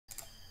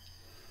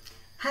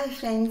Hi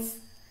friends,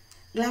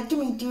 glad to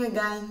meet you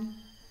again.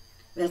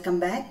 Welcome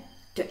back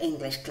to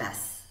English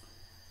class.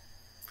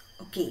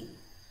 Okay,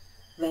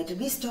 where did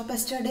we stop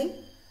yesterday?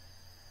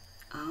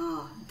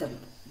 The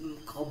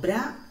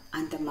cobra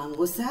and the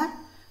mongoose are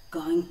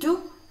going to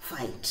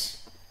fight.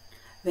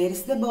 Where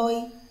is the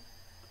boy?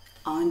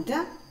 On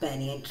the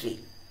banyan tree,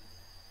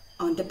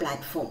 on the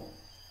platform,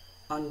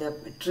 on the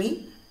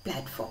tree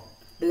platform.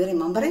 Do you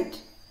remember it?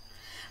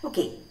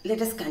 Okay,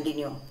 let us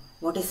continue.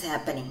 What is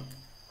happening?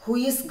 Who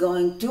is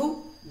going to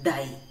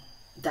die?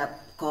 The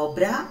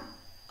cobra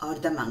or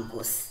the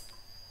mongoose?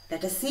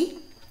 Let us see.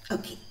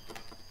 Okay.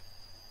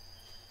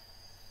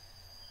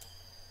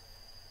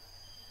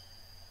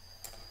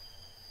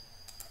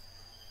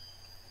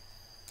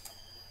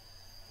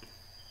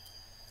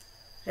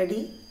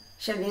 Ready?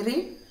 Shall we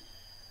read?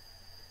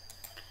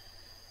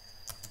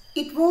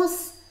 It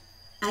was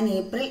an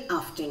April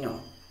afternoon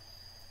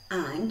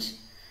and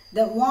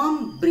the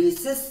warm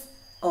breezes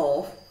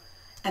of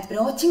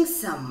approaching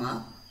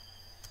summer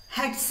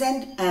had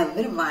sent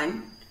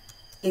everyone,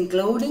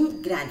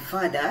 including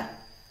grandfather,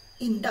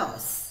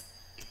 indoors.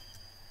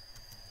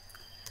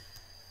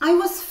 I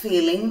was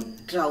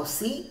feeling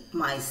drowsy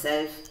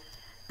myself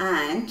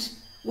and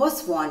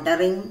was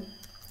wondering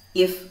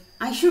if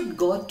I should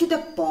go to the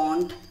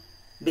pond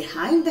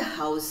behind the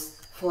house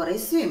for a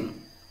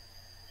swim,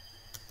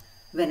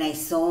 when I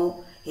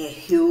saw a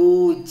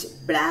huge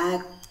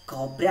black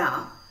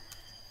cobra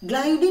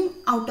gliding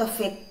out of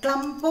a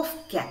clump of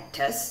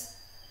cactus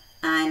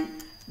and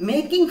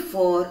making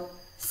for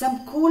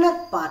some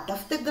cooler part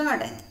of the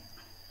garden.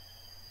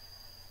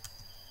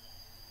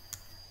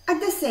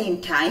 At the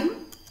same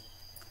time,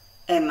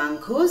 a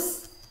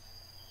mongoose,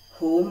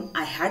 whom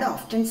I had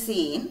often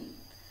seen,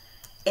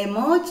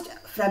 emerged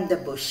from the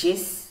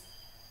bushes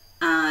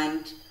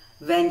and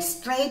went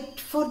straight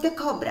for the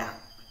cobra.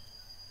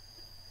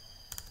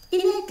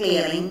 In a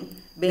clearing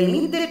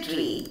beneath the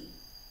tree,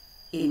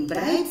 in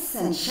bright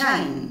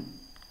sunshine,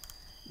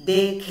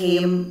 they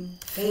came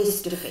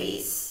face to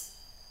face.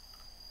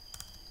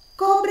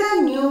 Cobra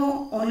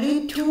knew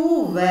only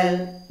too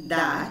well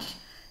that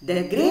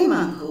the grey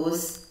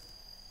mongoose,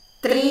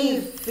 3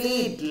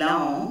 feet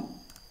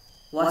long,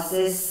 was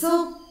a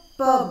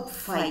superb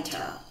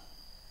fighter,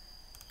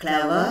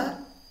 clever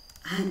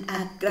and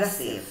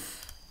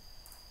aggressive.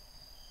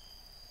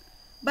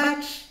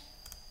 But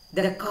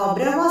the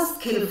cobra was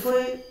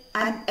skillful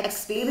and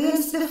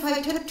experienced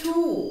fighter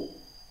too.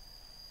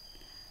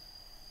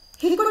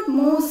 He could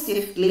move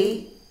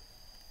swiftly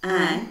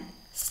and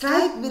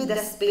strike with the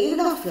speed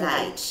of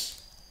light,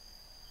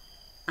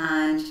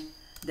 and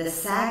the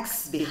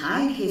sacs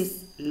behind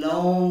his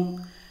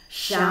long,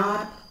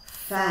 sharp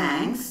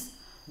fangs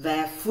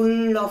were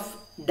full of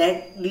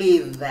deadly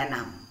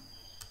venom.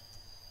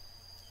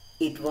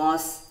 It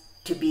was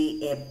to be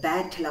a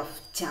battle of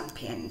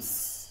champions.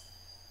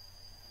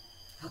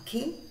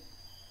 Okay,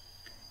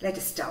 let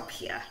us stop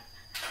here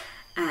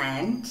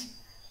and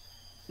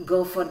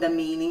go for the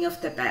meaning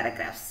of the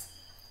paragraphs.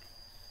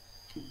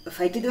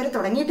 Fight ഇതുവരെ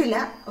തുടങ്ങിയിട്ടില്ല,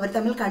 അവർ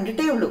തമ്മിൽ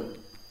കണ്ടിട്ടേ ഉള്ളൂ.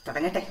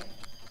 തുടങ്ങട്ടെ.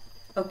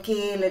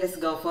 Okay, let us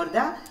go for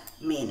the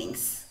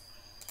meanings.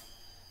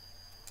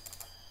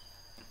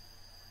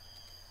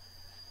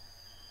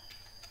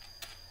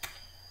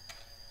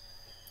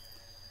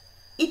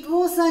 It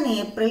was an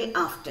April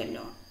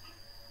afternoon.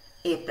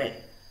 April,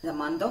 the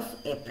month of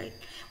April.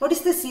 What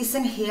is the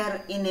season here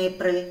in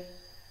April?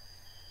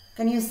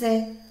 Can you say?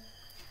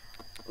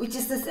 Which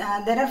is this?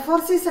 There are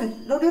 4 seasons.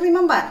 Don't you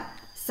remember?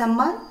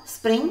 Summer,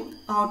 spring,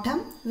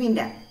 autumn,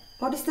 winter.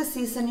 What is the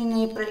season in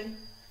April?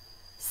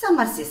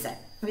 Summer season.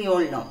 We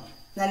all know.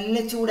 നല്ല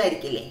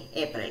ചൂടായിരിക്കില്ലേ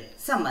April.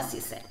 Summer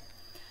season.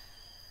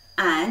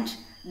 And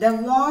the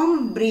warm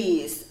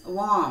breeze,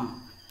 warm,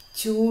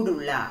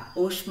 ചൂടുള്ള,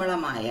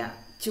 ഊഷ്മളമായ,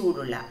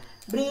 ചൂടുള്ള,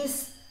 breeze,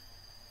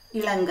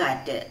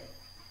 ഇളങ്കാറ്റ്,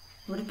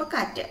 ഇവിടെ ഇപ്പോൾ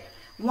കാറ്റ്,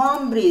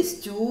 warm breeze,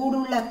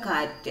 ചൂടുള്ള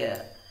കാറ്റ്,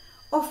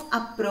 of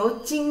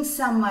approaching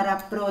summer,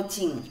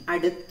 approaching,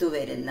 അടുത്തു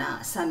വരുന്ന,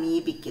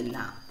 സമീപിക്കുന്ന,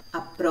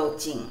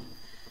 approaching.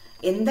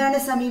 എന്താണ്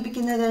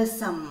സമീപിക്കുന്നത്?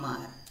 സമ്മർ.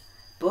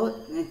 ഇപ്പോൾ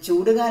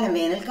ചൂടുകാലം,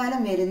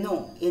 വേനൽക്കാലം വരുന്നു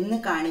എന്ന്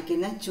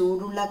കാണിക്കുന്ന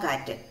ചൂടുള്ള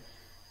കാറ്റ്.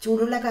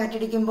 ചൂടുള്ള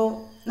കാറ്റടിക്കുമ്പോൾ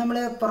നമ്മൾ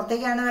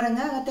പുറത്തേക്കാണോ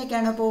ഇറങ്ങുക,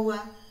 അകത്തേക്കാണോ പോവുക?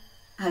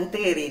 അകത്ത്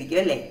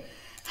കയറിയിരിക്കും അല്ലേ?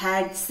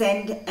 had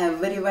sent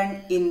everyone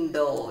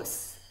indoors.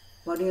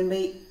 What do you mean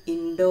by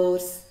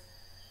indoors?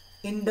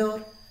 Indoor,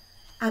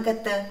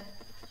 അകത്ത്,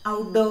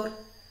 outdoor,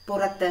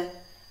 പുറത്ത്.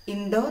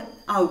 Indoor,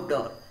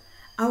 outdoor.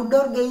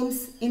 Outdoor games,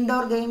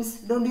 indoor games,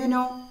 don't you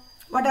know?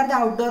 What are the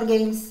outdoor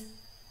games?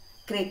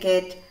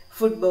 Cricket,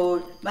 football,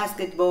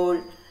 basketball,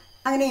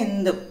 അങ്ങനെ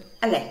എന്തും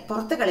അല്ലേ?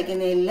 പുറത്ത്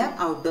കളിക്കുന്ന എല്ലാം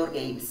outdoor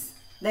games.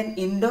 Then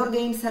indoor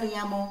games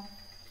അറിയാമോ?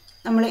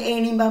 നമ്മൾ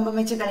ഏണിയും പാമ്പും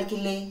വെച്ച്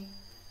കളിക്കില്ലേ?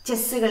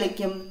 ചെസ്സ്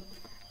കളിക്കും.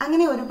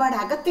 അങ്ങനെ ഒരുപാട്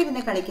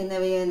അകത്തിരുന്ന്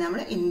കളിക്കുന്നവയെ നമ്മൾ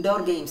ഇൻഡോർ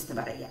ഗെയിംസ് എന്ന്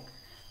പറയുക.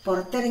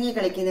 പുറത്തിറങ്ങി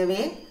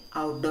കളിക്കുന്നവയെ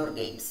ഔട്ട്ഡോർ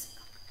ഗെയിംസ്.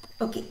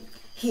 ഓക്കെ,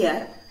 ഹിയർ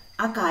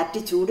ആ കാറ്റ്,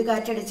 ചൂട്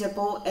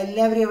കാറ്റടിച്ചപ്പോൾ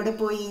എല്ലാവരും എവിടെ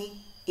പോയി?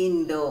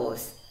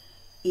 Indoors.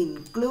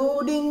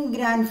 Including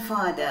grand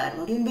father.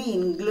 What do you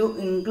mean by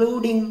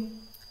including?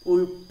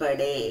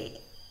 ഉൾപ്പെടെ.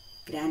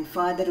 ഗ്രാൻഡ്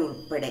ഫാദർ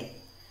ഉൾപ്പെടെ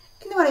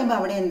എന്ന് പറയുമ്പോൾ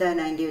അവിടെ എന്താണ്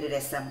അതിൻ്റെ ഒരു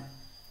രസം?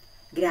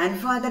 ഗ്രാൻഡ്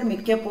ഫാദർ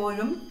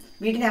മിക്കപ്പോഴും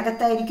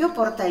വീടിനകത്തായിരിക്കോ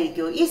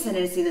പുറത്തായിരിക്കോ? ഈ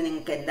സെന്റൻസിൽ നിന്ന്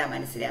നിങ്ങൾക്ക് എന്താ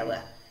മനസ്സിലാവുക?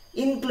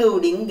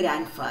 Including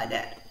grand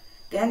father.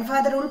 Grand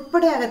father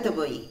ഉൾപ്പെടെ അകത്ത്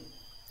പോയി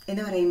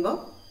എന്ന് പറയുമ്പോൾ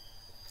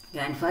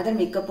ഗ്രാൻഡ് ഫാദർ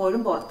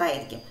മിക്കപ്പോഴും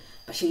പുറത്തായിരിക്കും.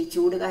 പക്ഷെ ഈ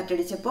ചൂട്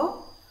കാറ്റടിച്ചപ്പോൾ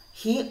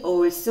he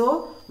also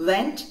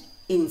went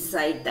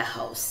inside the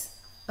house.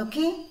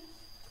 Okay?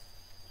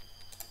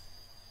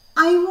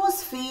 I was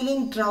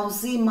feeling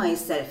drowsy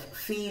myself.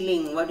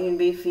 Feeling, what do you mean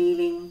by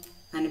feeling?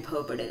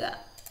 അനുഭവപ്പെടുക.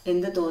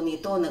 എന്ത് തോന്നി?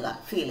 തോന്നുക.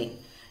 ഫീലിംഗ്.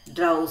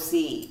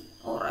 ഡ്രൗസി,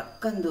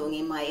 ഉറക്കം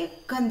തോന്നി,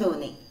 മയക്കം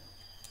തോന്നി.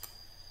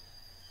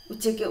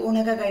 ഉച്ചയ്ക്ക്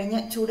ഊണൊക്കെ കഴിഞ്ഞ്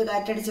ചൂട്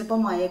കാറ്റടിച്ചപ്പോൾ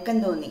മയക്കം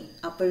തോന്നി.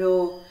 അപ്പോഴോ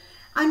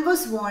I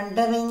was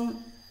wondering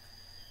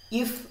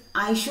if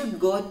I should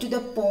go to the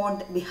pond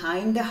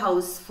behind the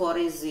house for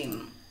a swim.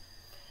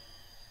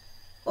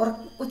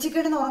 ഉച്ചയ്ക്ക്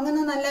കിടന്ന്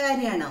ഉറങ്ങുന്നത് നല്ല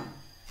കാര്യമാണോ?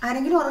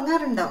 ആരെങ്കിലും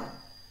ഉറങ്ങാറുണ്ടോ?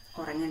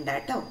 ഉറങ്ങണ്ട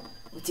കേട്ടോ.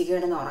 ഉച്ചയ്ക്ക്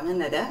കിടന്ന്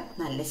ഉറങ്ങുന്നത്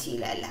നല്ല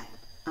ശീലമല്ല.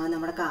 അത്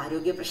നമ്മുടെ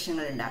ആരോഗ്യ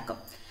പ്രശ്നങ്ങൾ ഉണ്ടാക്കും.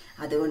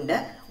 അതുകൊണ്ട്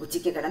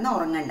ഉച്ചയ്ക്ക് കിടന്ന്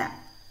ഉറങ്ങണ്ട.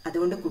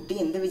 അതുകൊണ്ട് കുട്ടി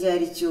എന്ത്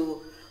വിചാരിച്ചു?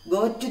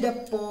 Go to the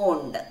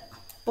pond.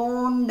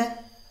 Pond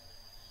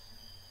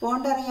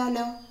pond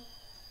അറിയാലോ?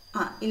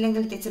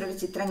 ഇല്ലെങ്കിൽ ടീച്ചർ ഒരു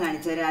ചിത്രം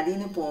കാണിച്ചു തരാം. അതിൽ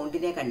നിന്ന്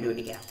പോണ്ടിനെ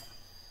കണ്ടുപിടിക്കാം.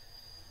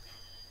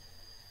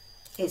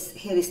 Yes,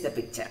 here is the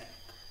picture.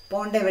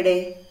 Pond എവിടെ?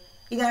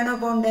 ഇതാണോ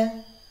പോണ്ട്?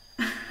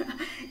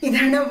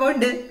 ഇതാണോ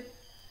പോണ്ട്?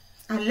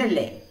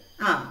 അല്ലല്ലേ?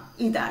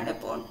 ഇതാണ്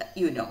പോണ്ട്.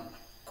 യുനോ,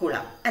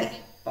 കുളം അല്ലേ?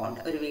 പോണ്ട്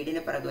ഒരു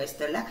വീടിന്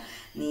പുറകുവശത്തുള്ള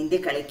നീന്തി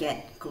കളിക്കാൻ,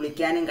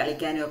 കുളിക്കാനും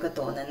കളിക്കാനും ഒക്കെ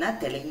തോന്നുന്ന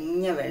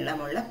തെളിഞ്ഞ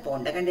വെള്ളമുള്ള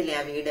പോണ്ട്. കണ്ടില്ലേ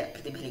ആ വീട്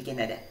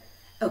പ്രതിഫലിക്കുന്നത്?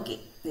 Okay,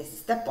 this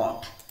is the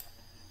pond.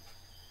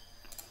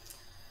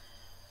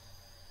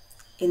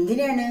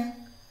 എന്തിനാണ്?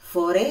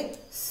 Four A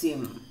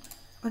swim.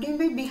 What you mean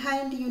by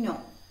behind? You know,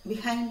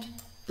 behind,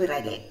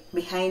 പിറകെ,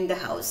 ബിഹൈൻഡ് ദ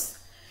ഹൗസ്.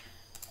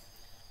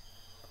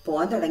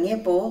 പോകാൻ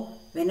തുടങ്ങിയപ്പോൾ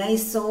when I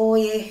saw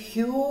a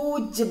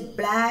huge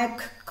black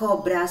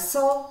cobra.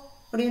 So,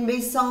 what do you mean by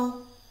saw?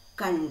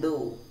 കണ്ടു.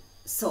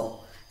 So,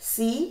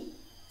 C,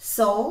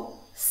 so,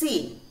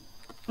 scene.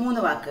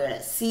 3 വാക്കുകൾ.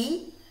 C,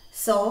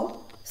 so,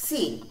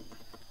 scene.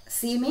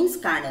 C means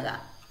കാണുക,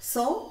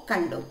 so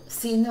കണ്ടു.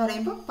 C എന്ന്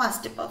പറയുമ്പോൾ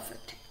past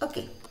perfect.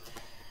 Okay.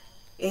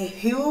 A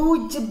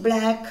huge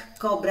black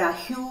cobra.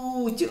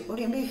 Huge, what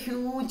do you mean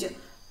huge?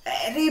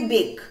 Very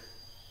big.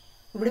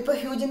 ഇവിടെ ഇപ്പോൾ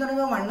huge എന്ന്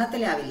പറയുമ്പോൾ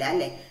വണ്ണത്തിലാവില്ല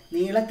അല്ലേ,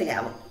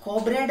 നീളത്തിലാവും.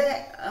 കോബ്രയുടെ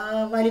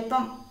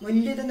വലിപ്പം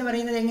വലിയതെന്ന്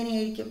പറയുന്നത്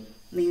എങ്ങനെയായിരിക്കും?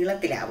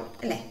 നീളത്തിലാവും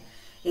അല്ലേ?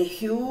 A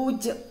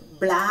huge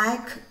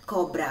black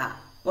cobra.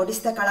 What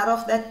is the colour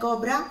of that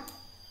cobra?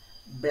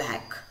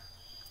 Black.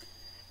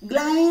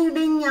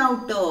 Gliding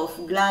out of.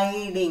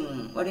 Gliding,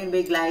 what you mean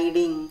by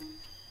gliding?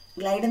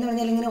 Glide എന്ന്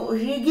പറഞ്ഞാൽ ഇങ്ങനെ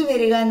ഒഴുകി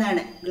വരിക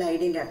എന്നാണ്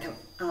ഗ്ലൈഡിൻ്റെ അർത്ഥം.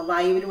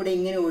 വായുവിലൂടെ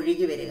ഇങ്ങനെ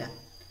ഒഴുകി വരിക.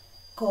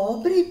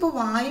 കോബ്ര ഇപ്പോൾ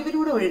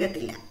വായുവിലൂടെ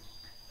ഒഴുകത്തില്ല,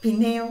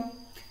 പിന്നെയോ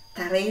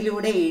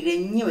തറയിലൂടെ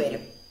ഇഴഞ്ഞു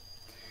വരും.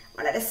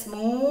 വളരെ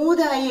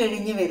സ്മൂത്തായി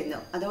എഴിഞ്ഞു വരുന്നു.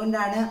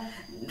 അതുകൊണ്ടാണ്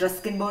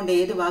റസ്കിൻ ബോണ്ട്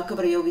ഏത് വാക്ക്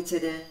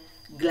പ്രയോഗിച്ചത്?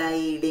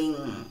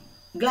 Gliding.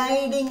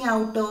 Gliding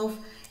out of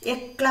A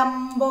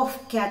ക്ലംബ് of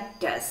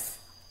cactus.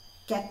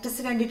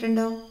 Cactus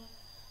കണ്ടിട്ടുണ്ടോ?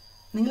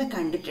 നിങ്ങൾ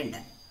കണ്ടിട്ടുണ്ട്.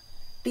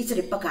 ടീച്ചർ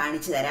ഇപ്പോൾ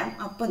കാണിച്ചു തരാം,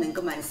 അപ്പോൾ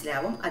നിങ്ങൾക്ക്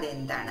മനസ്സിലാവും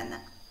അതെന്താണെന്ന്.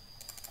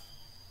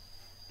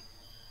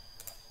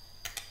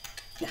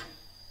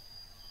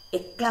 A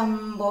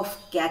ക്ലംബ് of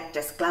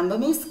cactus. ക്ലംബ്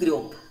means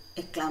group.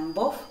 A ക്ലംബ്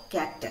of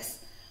cactus.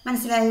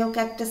 മനസ്സിലായോ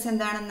കാക്ടസ്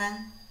എന്താണെന്ന്?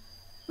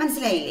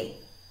 മനസ്സിലായില്ലേ?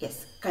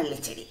 യെസ്,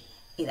 കള്ളിച്ചെടി.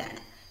 ഇതാണ്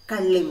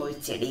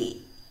കള്ളിമുൾച്ചെടി.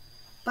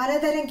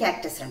 പലതരം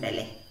കാക്ടസ്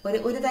ഉണ്ടല്ലേ?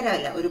 ഒരു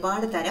തരമല്ല,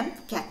 ഒരുപാട് തരം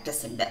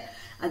കാക്ടസ് ഉണ്ട്.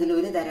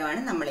 അതിലൊരു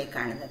തരമാണ് നമ്മൾ ഈ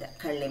കാണുന്നത്,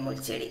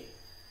 കള്ളിമുൾച്ചെടി.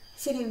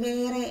 ശരി,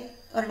 വേറെ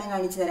ഒരെണ്ണം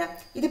കാണിച്ചു തരാം.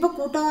 ഇതിപ്പോൾ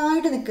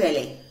കൂട്ടമായിട്ട്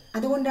നിൽക്കുകയല്ലേ,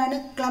 അതുകൊണ്ടാണ്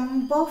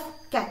ക്ലംബ് ഓഫ്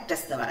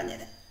കാക്ടസ് എന്ന്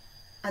പറഞ്ഞത്,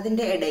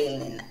 അതിൻ്റെ ഇടയിൽ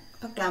നിന്ന്.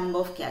 അപ്പോൾ ക്ലംബ്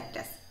ഓഫ്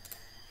കാക്ടസ്.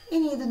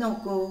 ഇനി ഇത്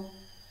നോക്കൂ.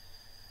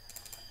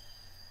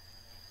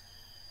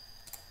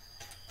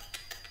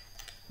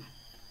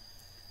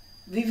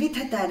 വിവിധ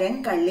തരം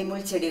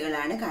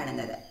കള്ളിമുൾച്ചെടികളാണ്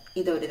കാണുന്നത്.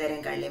 ഇതൊരു തരം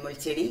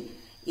കള്ളിമുൾച്ചെടി,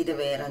 ഇത്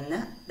വേറൊന്ന്,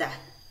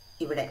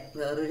 ഇവിടെ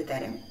വേറൊരു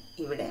തരം,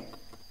 ഇവിടെ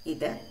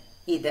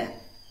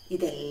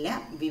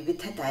ഇതെല്ലാം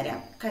വിവിധ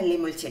തരം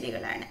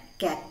കള്ളിമുൾച്ചെടികളാണ്.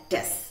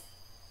 Cactus.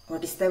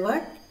 What is the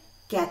word?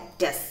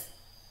 Cactus.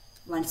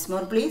 Once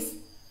more please.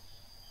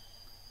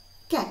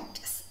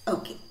 Cactus.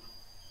 Okay.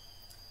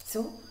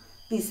 So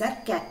these are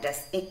cactus,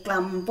 a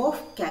clump of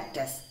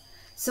cactus.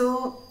 So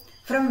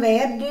from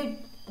where did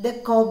the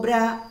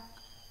cobra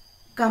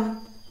come?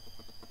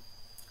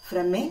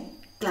 From a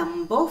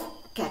clump of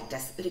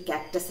cactus. ഒരു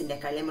കാക്ടസിൻ്റെ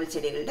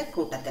കള്ളിമുൾച്ചെടികളുടെ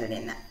കൂട്ടത്തിൽ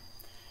നിന്ന്.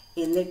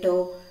 എന്നിട്ടോ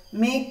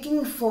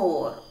making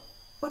four.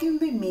 what do you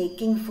mean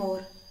making four?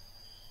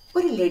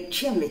 ഒരു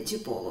ലക്ഷ്യം വെച്ച്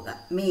പോവുക.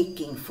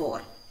 Making four,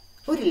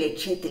 ഒരു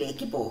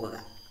ലക്ഷ്യത്തിലേക്ക് പോവുക.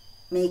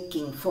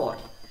 Making four.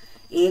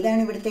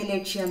 ഏതാണ് ഇവിടുത്തെ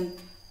ലക്ഷ്യം?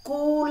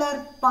 Cooler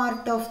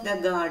part of the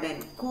garden.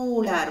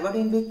 Cooler. What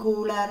you mean by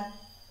cooler?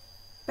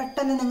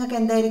 പെട്ടെന്ന് നിങ്ങൾക്ക്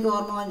എന്തായിരിക്കും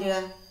ഓർമ്മ വരിക?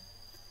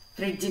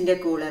 ഫ്രിഡ്ജിൻ്റെ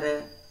കൂളറ്,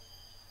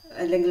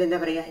 അല്ലെങ്കിൽ എന്താ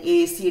പറയുക,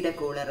 AC യുടെ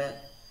കൂളറ്,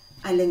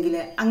 അല്ലെങ്കിൽ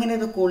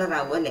അങ്ങനെയൊക്കെ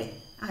കൂളറാവും അല്ലേ?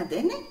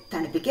 അതന്നെ,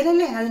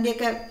 തണുപ്പിക്കലല്ലേ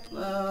അതിൻ്റെയൊക്കെ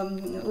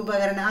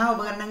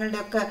ഉപകരണങ്ങളുടെ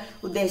ഒക്കെ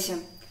ഉദ്ദേശം.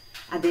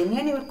 അത്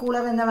തന്നെയാണ്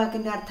കൂളർ എന്ന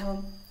വാക്കിൻ്റെ അർത്ഥവും.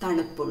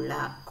 തണുപ്പുള്ള,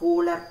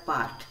 cooler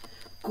part.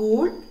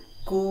 Cool,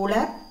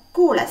 cooler,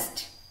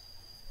 coolest.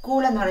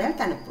 Cool എന്ന് പറഞ്ഞാൽ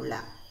തണുപ്പുള്ള,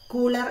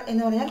 കൂളർ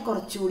എന്ന് പറഞ്ഞാൽ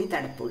കുറച്ചുകൂടി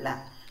തണുപ്പുള്ള,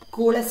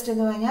 കൂളസ്റ്റ്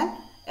എന്ന് പറഞ്ഞാൽ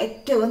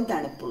ഏറ്റവും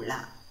തണുപ്പുള്ള.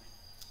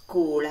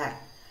 കൂളർ.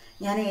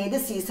 ഞാൻ ഏത്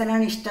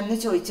സീസണാണ് ഇഷ്ടം എന്ന്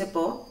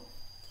ചോദിച്ചപ്പോൾ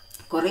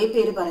കുറേ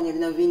പേര്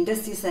പറഞ്ഞിരുന്നു വിൻ്റർ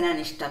സീസണാണ്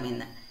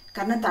ഇഷ്ടമെന്ന്.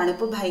 കാരണം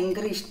തണുപ്പ്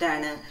ഭയങ്കര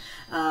ഇഷ്ടമാണ്,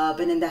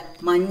 പിന്നെന്താ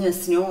മഞ്ഞ്,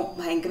 സ്നോ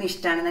ഭയങ്കര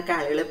ഇഷ്ടമാണെന്നൊക്കെ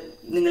ആളുകൾ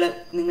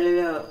നിങ്ങൾ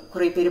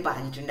കുറേ പേര്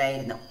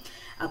പറഞ്ഞിട്ടുണ്ടായിരുന്നു.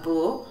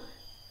 അപ്പോൾ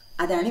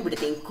അതാണ്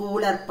ഇവിടുത്തെ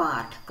കൂളർ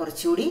പാർട്ട്,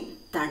 കുറച്ചുകൂടി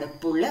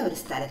തണുപ്പുള്ള ഒരു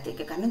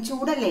സ്ഥലത്തേക്ക്. കാരണം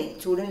ചൂടല്ലേ,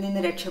 ചൂടിൽ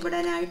നിന്ന്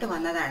രക്ഷപ്പെടാനായിട്ട്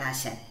വന്നതാണ്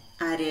ആശാൻ.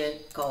 ആര്?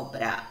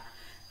 Cobra.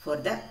 For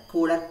the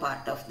cooler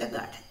part of the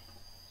garden.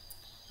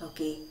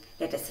 Okay,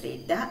 let us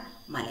read the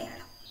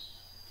Malayalam.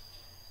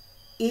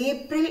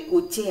 April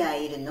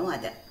ഉച്ചയായിരുന്നു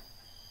അത്.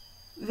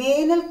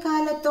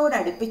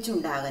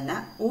 വേനൽക്കാലത്തോടടുപ്പിച്ചുണ്ടാകുന്ന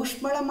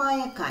ഊഷ്മളമായ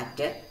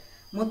കാറ്റ്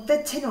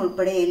മുത്തച്ഛൻ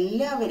ഉൾപ്പെടെ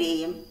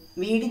എല്ലാവരെയും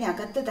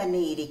വീടിനകത്ത്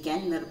തന്നെ ഇരിക്കാൻ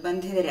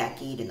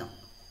നിർബന്ധിതരാക്കിയിരുന്നു.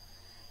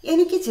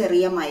 എനിക്ക്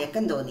ചെറിയ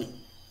മയക്കം തോന്നി.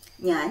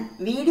 ഞാൻ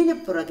വീടിന്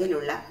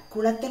പുറകിലുള്ള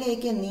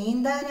കുളത്തിലേക്ക്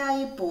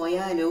നീന്താനായി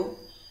പോയാലോ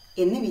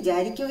എന്ന്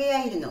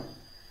വിചാരിക്കുകയായിരുന്നു.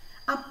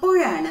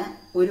 അപ്പോഴാണ്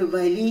ഒരു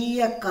വലിയ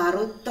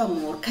കറുത്ത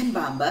മൂർഖൻ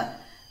പാമ്പ്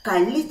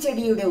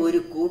കള്ളിച്ചെടിയുടെ ഒരു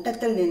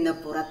കൂട്ടത്തിൽ നിന്ന്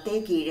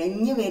പുറത്തേക്ക്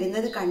ഇഴഞ്ഞു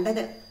വരുന്നത്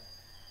കണ്ടത്.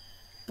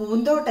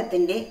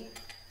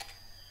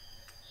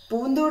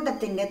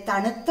 പൂന്തോട്ടത്തിന്റെ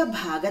തണുത്ത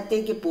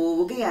ഭാഗത്തേക്ക്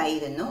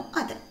പോവുകയായിരുന്നു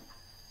അത്.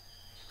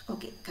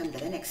 Okay, come to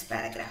the next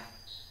paragraph.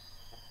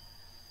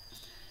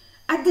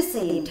 At the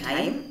same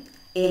time,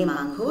 a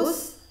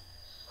mongoose,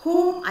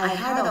 whom I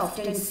had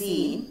often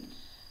seen,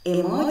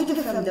 emerged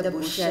from the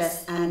bushes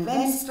and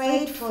went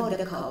straight for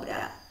the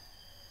cobra.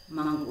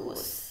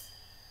 Mongoose.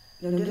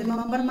 Don't you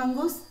remember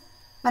mongoose?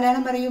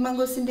 Malayalam പറയൂ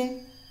മംഗൂസിന്റെ.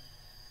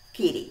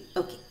 കീരി.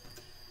 Okay.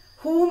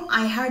 whom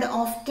I had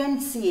often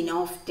seen.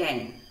 often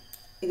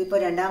ഇതിപ്പോൾ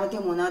രണ്ടാമത്തെ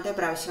മൂന്നാമത്തെ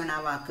പ്രാവശ്യമാണ് ആ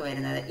വാക്ക്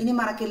വരുന്നത്. ഇനി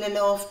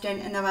മറക്കില്ലല്ലോ often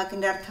എന്ന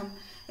വാക്കിൻ്റെ അർത്ഥം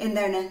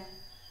എന്താണ്?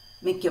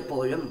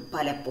 മിക്കപ്പോഴും,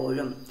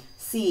 പലപ്പോഴും.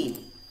 seen,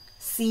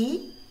 see,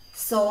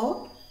 saw,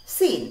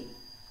 seen.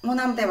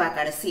 മൂന്നാമത്തെ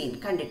വാക്കാണ് seen,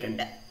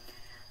 കണ്ടിട്ടുണ്ട്.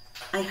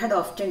 I had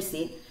often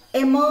seen.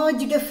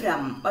 emerged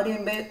from. what do you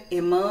mean by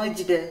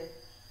emerged?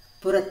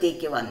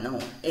 പുറത്തേക്ക് വന്നു.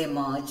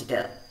 emerged.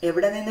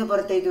 എവിടെ നിന്ന്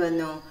പുറത്തേക്ക്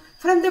വന്നു?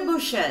 from the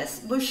bushes.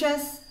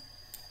 bushes,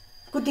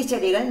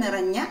 കുറ്റിച്ചെടികൾ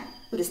നിറഞ്ഞ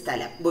ഒരു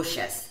സ്ഥലം,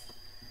 bushes.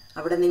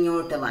 അവിടെ നിന്ന്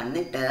ഇങ്ങോട്ട്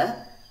വന്നിട്ട്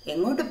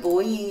എങ്ങോട്ട്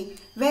പോയി?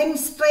 went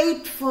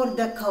straight for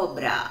the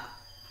cobra.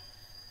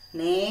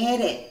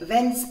 നേരെ.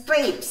 went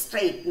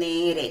straight,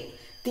 നേരെ.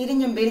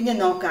 തിരിഞ്ഞും പിരിഞ്ഞും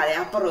നോക്കാതെ,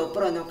 അപ്പുറവും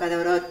ഇപ്പുറവും നോക്കാതെ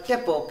ഒരൊറ്റ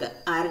പോക്ക്.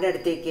 ആരുടെ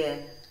അടുത്തേക്ക്?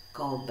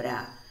 കോബ്ര.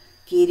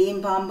 കീരിയും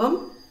പാമ്പും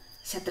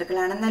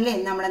ശത്രുക്കളാണെന്നല്ലേ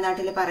നമ്മുടെ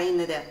നാട്ടിൽ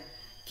പറയുന്നത്.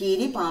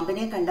 കീരി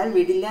പാമ്പിനെ കണ്ടാൽ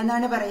വിടില്ല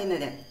എന്നാണ്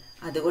പറയുന്നത്.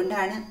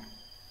 അതുകൊണ്ടാണ്,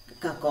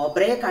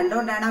 കോബ്രയെ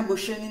കണ്ടുകൊണ്ടാണ് ആ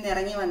ബുഷിൽ നിന്ന്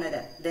ഇറങ്ങി വന്നത്.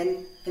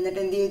 എന്നിട്ട്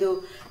എന്ത് ചെയ്തു?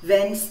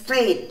 went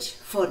straight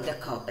for the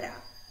cobra.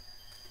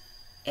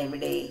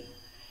 എവിടെ?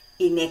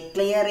 in a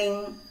clearing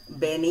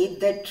beneath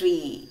the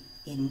tree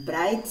in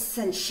bright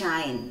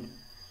sunshine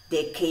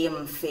they came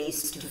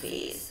face to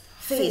face.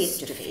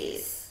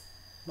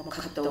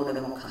 മുഖത്തോട്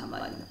മുഖം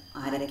വന്നു.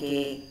 ആരൊക്കെ?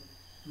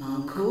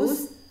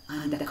 mongoose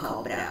and the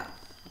cobra.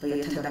 അപ്പോൾ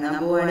യുദ്ധം തുടങ്ങാൻ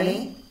പോവാണേ.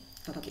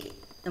 ഓക്കെ,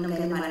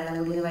 നമുക്ക്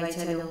മലയാളം കൂടി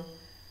വായിച്ചാലോ?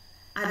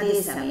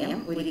 അതേസമയം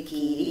ഒരു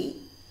കീരി,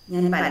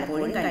 ഞാൻ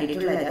പലപ്പോഴും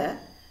കണ്ടിട്ടുള്ളത്,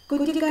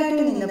 കുറ്റിക്കാട്ടിൽ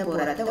നിന്ന്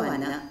പുറത്ത്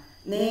വന്ന്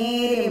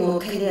നേരെ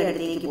മൂർഖന്റെ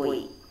അടുത്തേക്ക്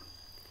പോയി.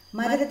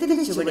 മരത്തിന്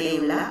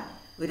ചുവടെയുള്ള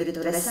ഒരു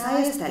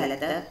തുറസായ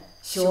സ്ഥലത്ത്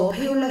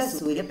ശോഭയുള്ള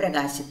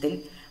സൂര്യപ്രകാശത്തിൽ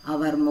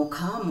അവർ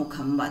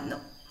മുഖാമുഖം വന്നു.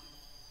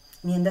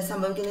 ഇനി എന്താ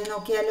സംഭവിക്കുന്നത്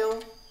നോക്കിയാലോ?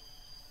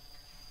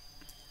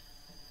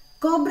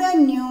 Cobra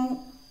knew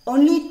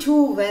only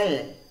too well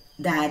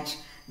that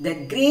the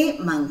grey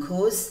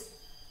mongoose,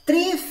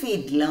 3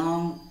 feet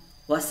long,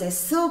 was a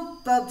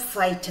superb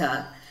fighter,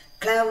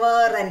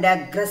 clever and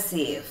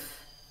aggressive.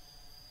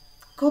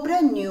 Cobra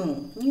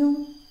knew,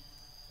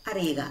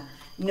 അറിയുക.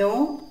 know,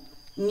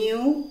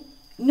 knew,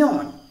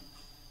 known.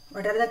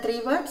 What are the 3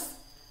 words?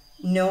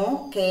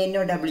 know,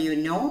 K-N-O-W,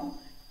 know,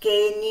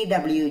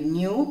 K-N-E-W,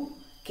 knew,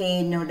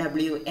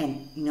 K-N-O-W-N,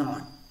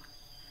 known.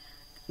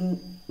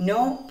 No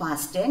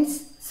past tense,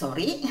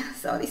 sorry,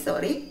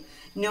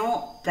 no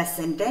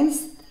present tense,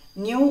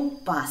 new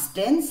past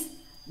tense,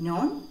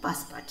 known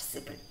past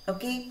participle.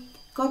 Okay,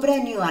 Cobra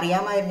knew,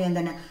 അറിയാമായിരുന്നു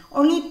എന്താണ്?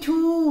 only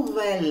too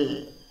well.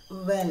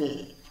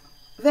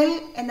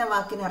 എന്ന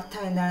വാക്കിന്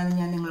അർത്ഥം എന്താണെന്ന്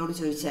ഞാൻ നിങ്ങളോട്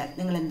ചോദിച്ചാൽ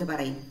നിങ്ങൾ എന്ത്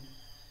പറയും?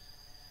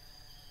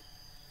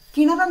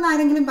 കിണറെന്ന്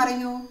ആരെങ്കിലും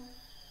പറയൂ?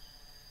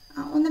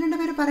 1-2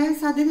 പേര് പറയാൻ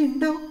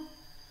സാധ്യതയുണ്ടോ?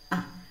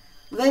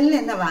 വെൽ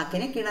എന്ന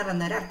വാക്കിന് കിണർ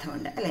എന്നൊരു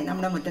അർത്ഥമുണ്ട് അല്ലേ?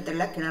 നമ്മുടെ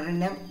മുറ്റത്തുള്ള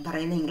കിണറിന്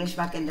പറയുന്ന ഇംഗ്ലീഷ്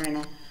വാക്ക്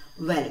എന്താണ്?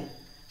 വെൽ.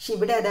 പക്ഷെ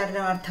ഇവിടെ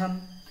അതാരുടെ അർത്ഥം?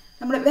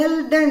 നമ്മൾ വെൽ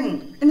ഡൺ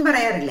എന്ന്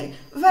പറയാറില്ലേ?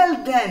 Well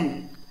done.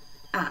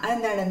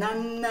 അതെന്താണ്?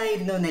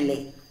 നന്നായിരുന്നു എന്നല്ലേ?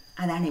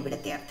 അതാണ്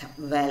ഇവിടുത്തെ അർത്ഥം.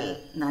 വെൽ,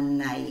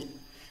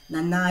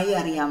 നന്നായി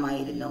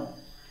അറിയാമായിരുന്നു.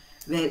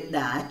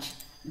 That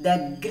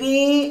The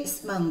grey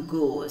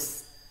mongoose.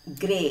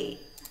 Grey.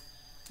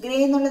 Grey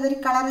എന്നുള്ളതൊരു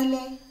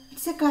കളറല്ലേ?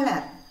 It's a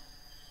color.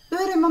 Do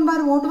you remember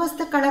what was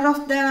the color of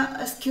the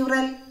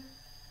squirrel?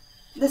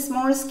 The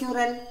small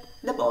squirrel,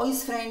 the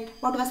boy's friend.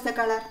 What was the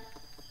color?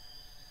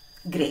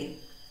 Grey.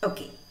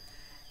 Okay.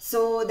 So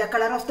the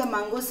color of the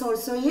mongoose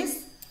also is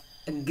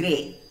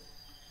grey.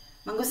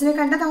 Mongoose-നെ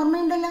കണ്ടത്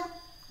ഓർമ്മയുണ്ടല്ലോ?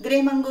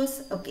 Grey mongoose.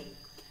 Okay.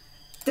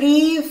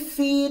 3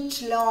 feet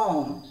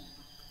long.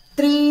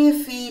 3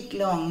 feet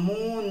long.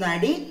 3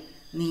 അടി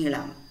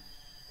നീളം.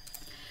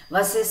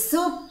 Was a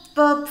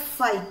superb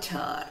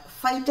fighter.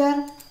 Fighter,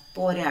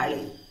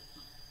 പോരാളി.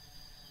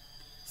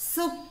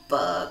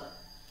 Superb.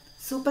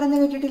 Super എന്ന്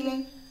കേട്ടിട്ടില്ലേ?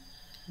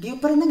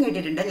 Duper എന്ന്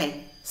കേട്ടിട്ടുണ്ടല്ലേ?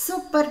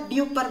 Super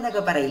duper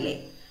എന്നൊക്കെ പറയില്ലേ?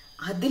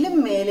 അതിലും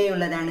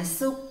മേലെയുള്ളതാണ്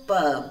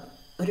സൂപ്പർബ്.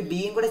 ഒരു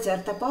ബിയും കൂടെ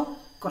ചേർത്തപ്പോൾ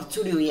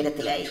കുറച്ചുകൂടി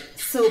ഉയരത്തിലായി.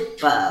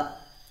 സൂപ്പർബ്.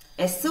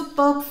 A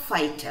superb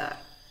fighter.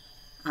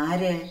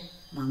 ആര്?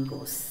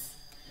 മംഗൂസ്.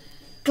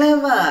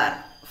 ക്ലെവർ.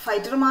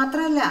 ഫൈറ്റർ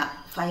മാത്രമല്ല,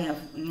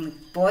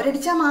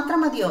 പോരടിച്ചാൽ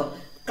മാത്രം മതിയോ?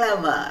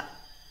 ക്ലെവർ,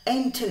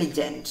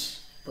 ഇന്റലിജന്റ്,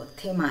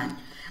 ബുദ്ധിമാൻ.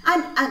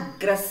 And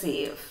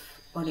aggressive.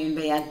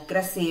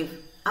 അഗ്രസീവ്,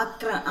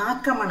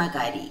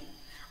 ആക്രമണകാരി,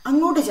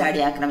 അങ്ങോട്ട് ചാടി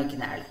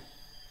ആക്രമിക്കുന്ന ആള്.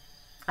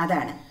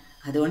 അതാണ്.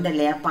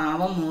 അതുകൊണ്ടല്ലേ ആ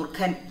പാവം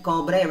മൂർഖൻ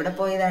കോബ്ര എവിടെ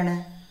പോയതാണ്?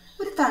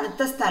 ഒരു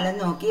തണുത്ത സ്ഥലം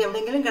നോക്കി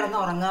എവിടെയെങ്കിലും കിടന്ന്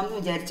ഉറങ്ങാമെന്ന്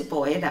വിചാരിച്ച്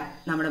പോയതാ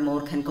നമ്മുടെ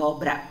മൂർഖൻ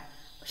കോബ്ര.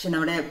 പക്ഷെ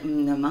നമ്മുടെ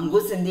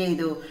മംഗൂസ് എന്ത്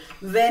ചെയ്തു?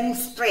 When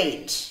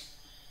straight.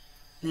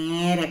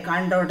 നേരെ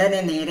കണ്ട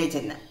ഉടനെ നേരെ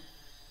ചെന്ന്.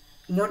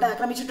 ഇങ്ങോട്ട്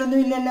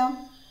ആക്രമിച്ചിട്ടൊന്നും ഇല്ലല്ലോ,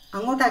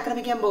 അങ്ങോട്ട്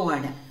ആക്രമിക്കാൻ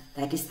പോവാണ്.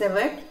 That is the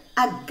word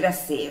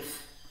aggressive.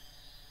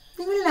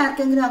 നിങ്ങളിൽ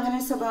ആർക്കെങ്കിലും അങ്ങനെ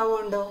ഒരു സ്വഭാവം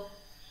ഉണ്ടോ?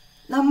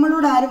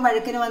 നമ്മളോട് ആരും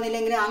വഴക്കിന്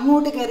വന്നില്ലെങ്കിൽ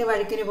അങ്ങോട്ട് കയറി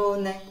വഴക്കിന്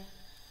പോകുന്നേ?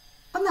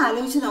 ഒന്ന്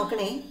ആലോചിച്ച്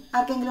നോക്കണേ,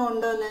 ആർക്കെങ്കിലും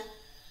ഉണ്ടോ എന്ന്.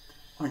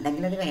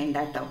 ഉണ്ടെങ്കിൽ അത് വേണ്ട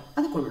കേട്ടോ,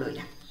 അത്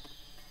കൊള്ളൂല.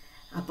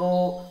 അപ്പോൾ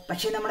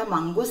പക്ഷെ നമ്മുടെ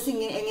മംഗൂസ്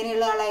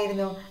എങ്ങനെയുള്ള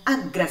ആളായിരുന്നു?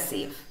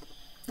 അഗ്രസീവ്.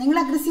 നിങ്ങൾ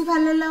അഗ്രസീവ്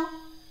അല്ലല്ലോ?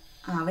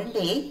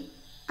 ആവണ്ടേ?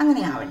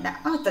 അങ്ങനെ ആവണ്ട,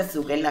 അത്ര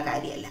സുഖമുള്ള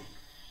കാര്യമല്ല.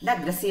 ഇത്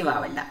അഗ്രസീവ്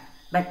ആവണ്ട.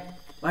 But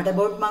what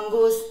about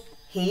mongoose?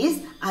 He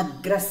is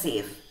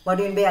aggressive.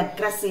 What you mean by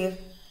aggressive?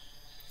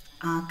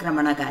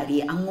 ആക്രമണകാരി,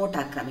 അങ്ങോട്ട്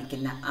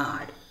ആക്രമിക്കുന്ന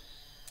ആൾ.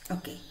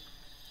 ഓക്കെ,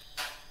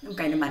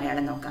 നമുക്കതിൻ്റെ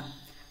മലയാളം നോക്കാം.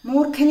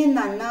 മൂർഖന്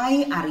നന്നായി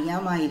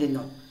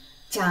അറിയാമായിരുന്നു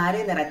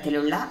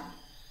ചാരനിറത്തിലുള്ള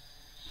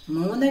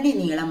 3 അടി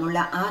നീളമുള്ള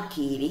ആ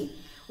കീരി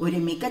ഒരു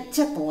മികച്ച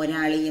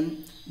പോരാളിയും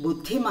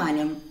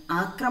ബുദ്ധിമാനും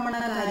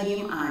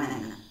ആക്രമണകാരിയും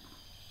ആണെന്ന്.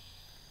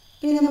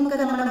 ഇനി നമുക്ക്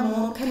നമ്മുടെ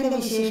മൂർഖന്റെ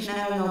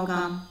വിശേഷണങ്ങൾ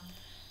നോക്കാം.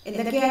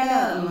 എന്തൊക്കെയാണ്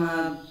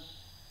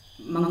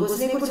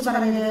മംഗൂസിനെ കുറിച്ച്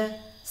പറഞ്ഞത്?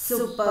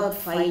 Super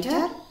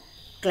fighter,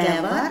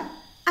 clever,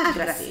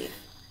 aggressive.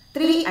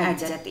 3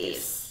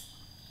 adjectives.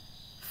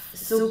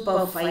 Super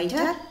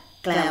fighter,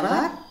 clever,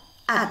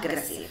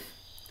 aggressive.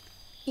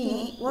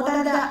 What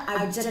are the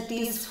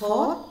adjectives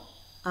for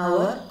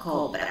our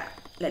cobra?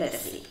 Let us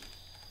see.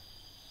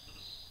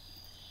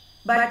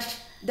 But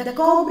the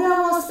cobra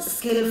was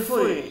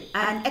skillful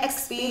and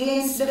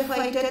experienced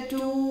fighter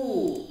too.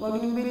 What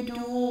do you mean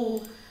too?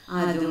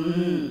 Adum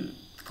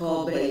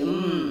cobrayum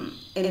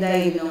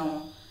എന്തായിരുന്നു?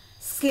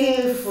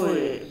 Skilful,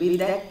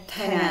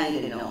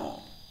 വിദഗ്ധനായിരുന്നു.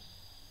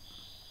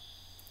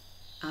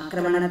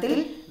 ആക്രമണത്തിൽ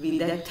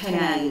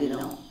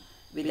വിദഗ്ധനായിരുന്നു.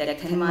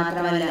 വിദഗ്ധൻ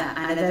മാത്രമല്ല,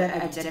 another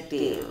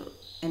adjective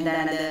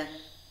എന്താണത്?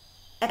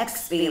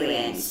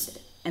 Experienced.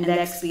 എന്താ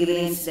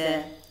experienced?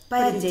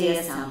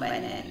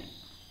 പരിചയസമ്പന്നൻ.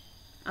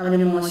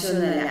 അവന്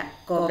മോശമൊന്നുമല്ല.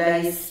 Cobra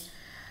is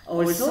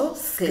also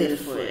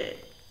skilful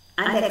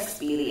and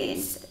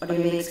experienced. What do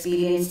you mean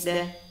experienced?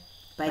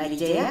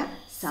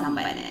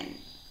 പരിചയസമ്പന്നൻ.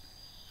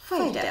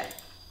 Fighter,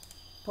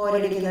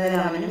 പോരടിക്കുന്നതിൽ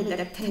അവന്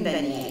വിദഗ്ധൻ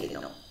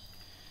തന്നെയായിരുന്നു.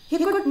 He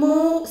could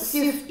move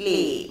swiftly.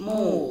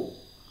 Move,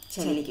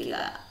 ചലിക്കുക.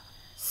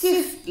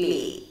 Swiftly.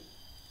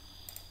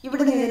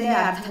 ഇവിടെ ഇതിന്റെ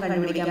അർത്ഥം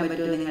കണ്ടുപിടിക്കാൻ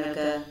പറ്റുമോ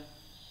നിങ്ങൾക്ക്?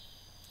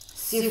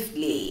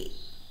 Swiftly.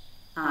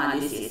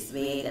 This is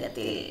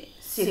വേഗത്തിൽ.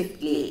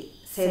 Swiftly.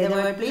 Say the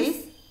word please.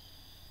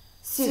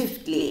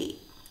 Swiftly.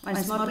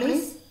 Once more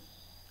please.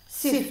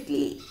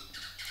 Swiftly.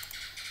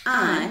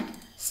 And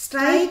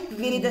strike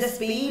with the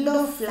speed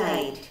of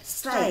light.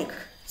 Strike.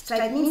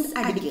 Strike means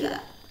അടിക്കുക.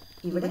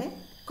 ഇവിടെ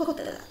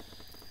കൊത്തുക.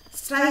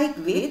 Strike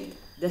with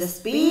the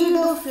speed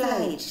of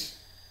light.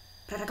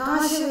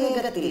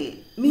 പ്രകാശവേഗത്തിൽ,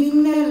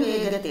 മിന്നൽ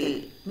വേഗത്തിൽ.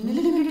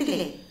 മിന്നൽ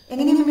കിട്ടില്ലേ?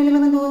 എങ്ങനെയാണ് മിന്നൽ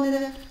വന്ന്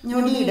പോകുന്നത്?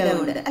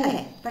 ഞൊടിയിടവുണ്ട് അല്ലേ?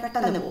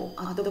 പെട്ടെന്ന് പോകും.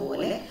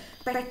 അതുപോലെ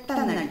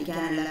പെട്ടെന്ന്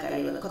അടിക്കാനുള്ള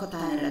കഴിവ്,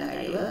 കൊത്താനുള്ള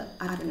കഴിവ്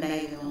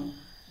ആർക്കുണ്ടായിരുന്നു?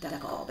 The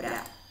cobra.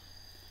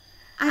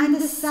 And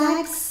the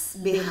sacs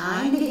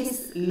behind his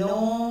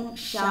long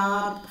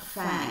sharp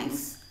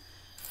fangs.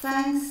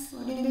 Fangs,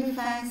 what do you mean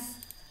fangs?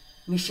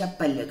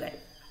 വിഷപ്പല്ലുകൾ.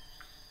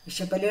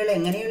 വിഷപ്പല്ലുകൾ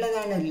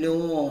എങ്ങനെയുള്ളതാണ്?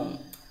 Long,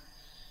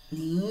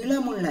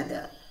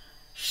 നീളമുള്ളത്.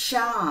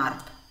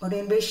 Sharp, what do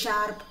you mean by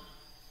sharp?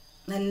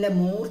 നല്ല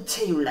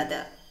മൂർച്ചയുള്ളത്.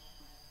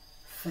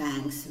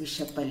 ഫാങ്സ്,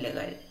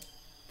 വിഷപ്പല്ലുകൾ.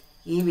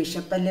 ഈ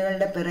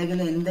വിഷപ്പല്ലുകളുടെ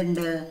പിറകിൽ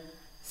എന്തുണ്ട്?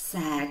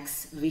 സാക്സ്,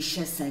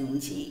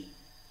 വിഷസഞ്ചി.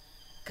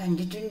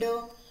 കണ്ടിട്ടുണ്ടോ?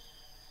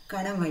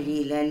 കാണാൻ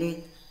വഴിയില്ല അല്ലേ?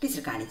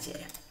 ടീച്ചർ കാണിച്ചു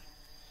തരാം.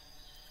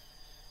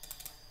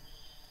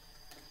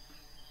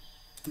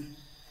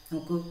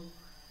 നോക്കൂ,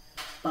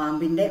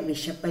 പാമ്പിൻ്റെ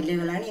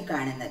വിഷപ്പല്ലുകളാണ് ഈ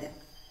കാണുന്നത്.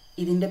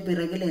 ഇതിൻ്റെ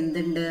പിറകിൽ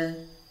എന്തുണ്ട്?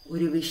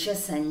 ഒരു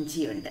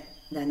വിഷസഞ്ചിയുണ്ട്.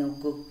 ഇതാ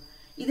നോക്കൂ.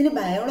 ഇതിന്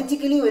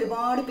ബയോളജിക്കലി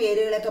ഒരുപാട്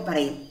പേരുകളൊക്കെ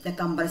പറയും. The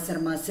compressor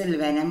muscle,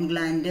 venom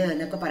gland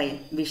എന്നൊക്കെ പറയും.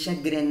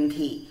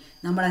 വിഷഗ്രന്ഥി,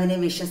 നമ്മളതിനെ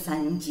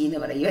വിഷസഞ്ചി എന്ന്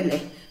പറയും അല്ലേ.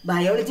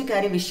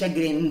 ബയോളജിക്കാർ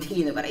വിഷഗ്രന്ഥി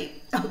എന്ന് പറയും.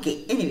 ഓക്കെ,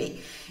 എനിവേ,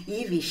 ഈ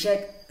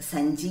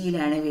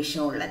വിഷസഞ്ചിയിലാണ്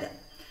വിഷമുള്ളത്.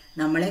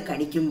 നമ്മളെ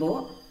കടിക്കുമ്പോൾ,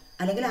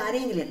 അല്ലെങ്കിൽ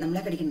ആരെങ്കിലും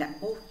നമ്മളെ കടിക്കണ്ട,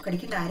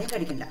 ആരെയും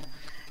കടിക്കണ്ട.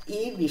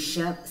 ഈ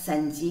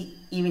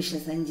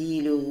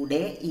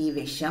വിഷസഞ്ചിയിലൂടെ ഈ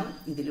വിഷം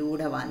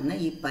ഇതിലൂടെ വന്ന്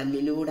ഈ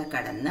പല്ലിലൂടെ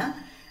കടന്ന്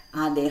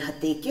ആ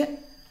ദേഹത്തേക്ക്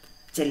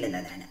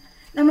ചെല്ലുന്നതാണ്.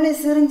 നമ്മൾ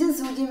സിറിഞ്ചും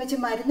സൂചിയും വെച്ച്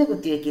മരുന്ന്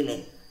കുത്തിവെക്കില്ലേ?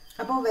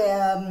 അപ്പോൾ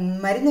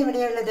മരുന്ന്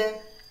എവിടെയുള്ളത്?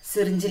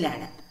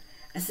 സിറിഞ്ചിലാണ്.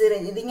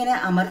 ഇതിങ്ങനെ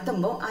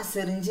അമർത്തുമ്പോൾ ആ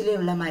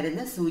സിറിഞ്ചിലുള്ള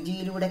മരുന്ന്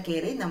സൂചിയിലൂടെ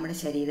കയറി നമ്മുടെ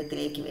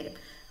ശരീരത്തിലേക്ക് വരും.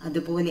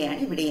 അതുപോലെയാണ്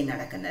ഇവിടെയും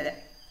നടക്കുന്നത്.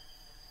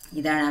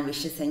 ഇതാണ് ആ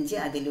വിഷസഞ്ചി.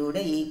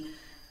 അതിലൂടെ ഈ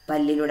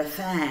പല്ലിലൂടെ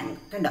ഫാങ്,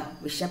 കണ്ടോ,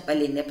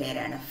 വിഷപ്പല്ലിൻ്റെ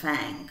പേരാണ്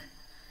ഫാങ്.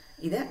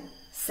 ഇത്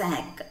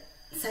സാക്ക്,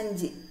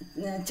 സഞ്ചി,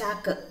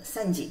 ചാക്ക്,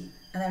 സഞ്ചി,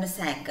 അതാണ്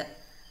സാക്ക്,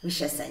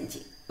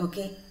 വിഷസഞ്ചി.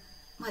 ഓക്കെ,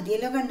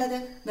 മതിയല്ലോ കണ്ടത്,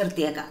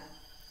 നിർത്തിയേക്കാം.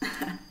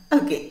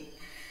 ഓക്കെ,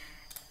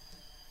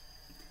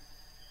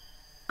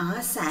 ആ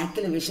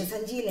സാക്കിൽ,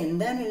 വിഷസഞ്ചിയിൽ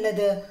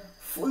എന്താണുള്ളത്?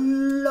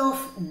 Full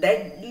of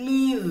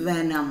deadly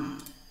venom.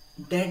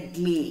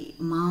 Deadly,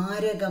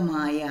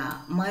 മാരകമായ,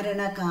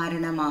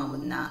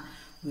 മരണകാരണമാവുന്ന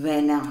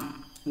വെനം,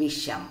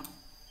 വിഷം,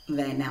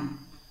 വെനം,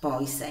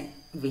 പോയ്സൺ,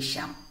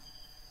 വിഷം.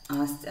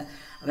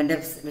 അവൻ്റെ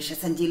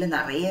വിഷസഞ്ചിയിൽ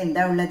നിറയെ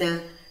എന്താ ഉള്ളത്?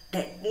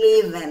 ഡെഡ്ലി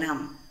വെനം,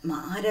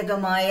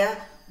 മാരകമായ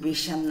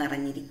വിഷം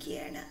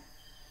നിറഞ്ഞിരിക്കുകയാണ്.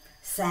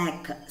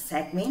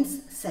 സാക്ക് മീൻസ്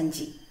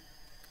സഞ്ചി,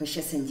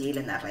 വിഷസഞ്ചിയിൽ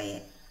നിറയെ.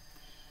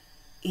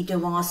 It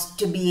was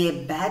to B A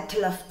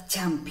battle of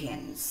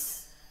champions.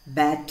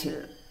 ബാറ്റിൽ,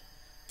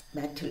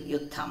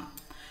 യുദ്ധം.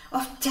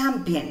 Of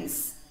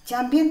champions.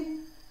 ചാമ്പ്യൻ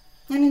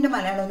ഞാൻ എൻ്റെ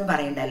മലയാളം ഒന്നും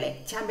പറയണ്ടല്ലേ.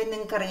 ചാമ്പ്യൻ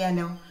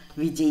നിങ്ങൾക്കറിയാലോ,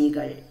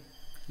 വിജയികൾ,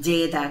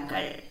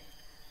 ജേതാക്കൾ.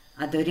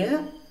 അതൊരു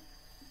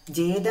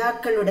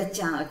ജേതാക്കളുടെ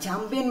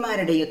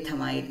ചാമ്പ്യന്മാരുടെ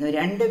യുദ്ധമായിരുന്നു.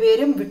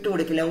 രണ്ടുപേരും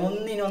വിട്ടുകൊടുക്കില്ല,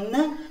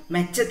 ഒന്നിനൊന്ന്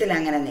മെച്ചത്തിൽ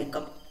അങ്ങനെ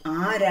നിൽക്കും.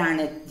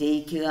 ആരാണ്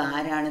ജയിക്കുക,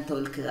 ആരാണ്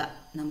തോൽക്കുക,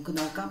 നമുക്ക്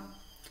നോക്കാം.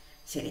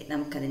 ശരി,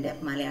 നമുക്കതിൻ്റെ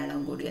മലയാളം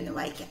കൂടി ഒന്ന്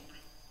വായിക്കാം.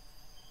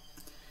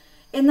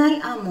 എന്നാൽ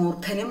ആ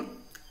മൂർഖനും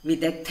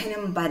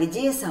വിദഗ്ധനും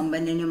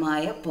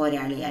പരിചയസമ്പന്നനുമായ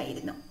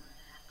പോരാളിയായിരുന്നു.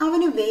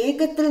 അവന്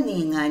വേഗത്തിൽ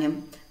നീങ്ങാനും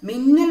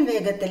മിന്നൽ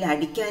വേഗത്തിൽ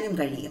അടിക്കാനും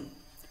കഴിയും.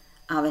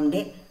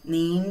 അവൻ്റെ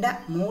നീണ്ട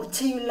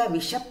മൂർച്ചയുള്ള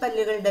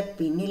വിഷപ്പല്ലുകളുടെ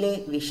പിന്നിലെ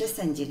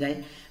വിഷസഞ്ചികൾ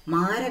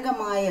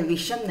മാരകമായ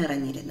വിഷം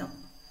നിറഞ്ഞിരുന്നു.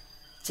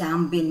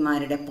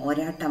 ചാമ്പ്യന്മാരുടെ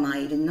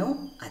പോരാട്ടമായിരുന്നു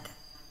അത്.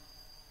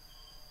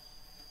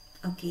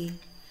 Okay,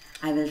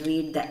 I will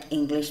read the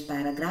English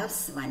paragraphs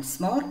once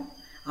more.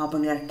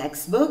 Open your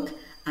textbook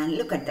and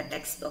look at the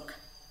textbook.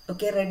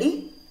 Okay, ready?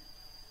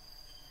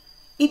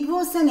 It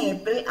was an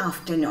April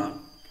afternoon,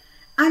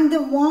 and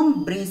the warm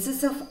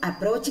breezes of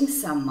approaching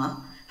summer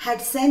had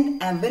sent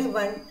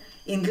everyone,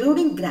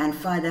 including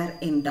grandfather,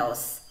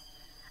 indoors.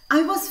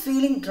 I was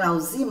feeling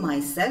drowsy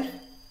myself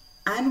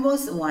and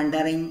was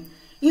wondering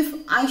if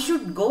I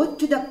should go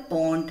to the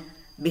pond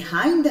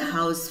behind the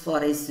house for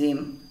a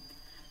swim,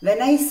 when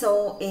I saw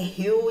a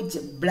huge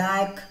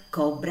black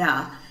cobra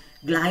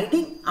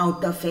gliding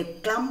out of a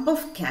clump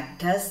of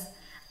cactus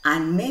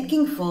and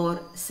making for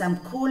some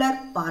cooler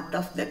part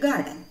of the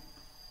garden.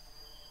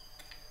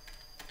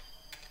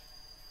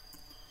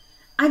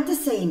 At the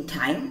same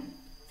time,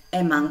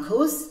 a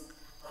mongoose,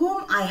 whom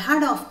I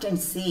had often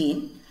seen,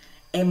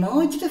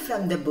 emerged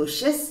from the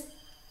bushes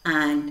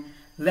and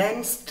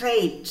went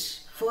straight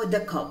for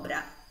the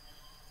cobra.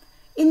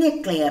 In a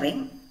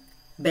clearing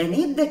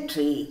beneath the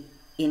tree,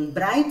 in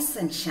bright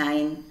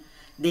sunshine,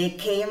 they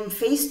came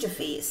face to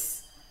face.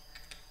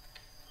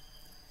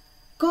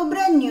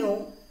 Cobra knew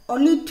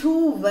only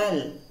too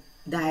well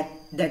that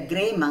the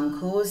grey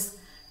mongoose,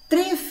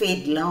 3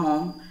 feet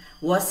long,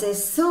 was a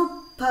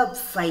superb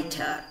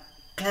fighter,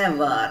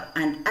 clever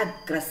and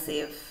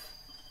aggressive.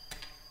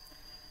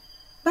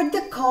 But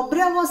the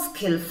cobra was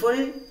skillful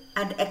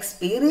and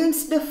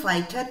experienced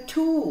fighter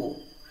too.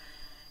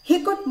 He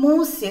could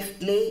move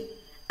swiftly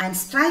and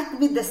strike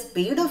with the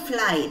speed of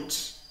light,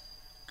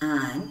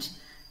 and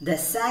the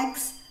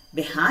sacs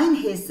behind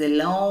his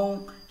long,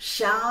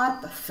 sharp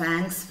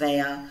fangs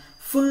were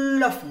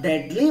full of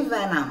deadly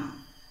venom.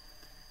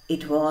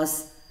 It was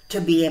to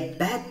be a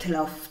battle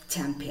of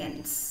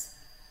champions.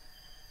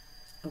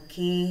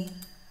 Okay.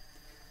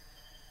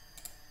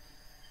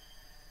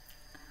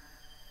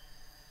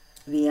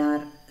 We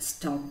are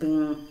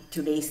stopping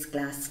today's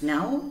class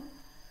now.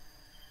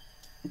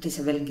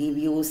 Teacher will give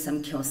you some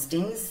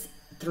questions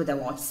through the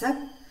WhatsApp.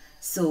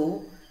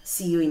 So,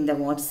 see you in the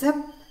WhatsApp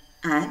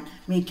and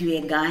meet you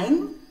again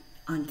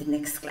on the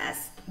next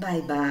class.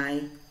 Bye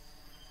bye.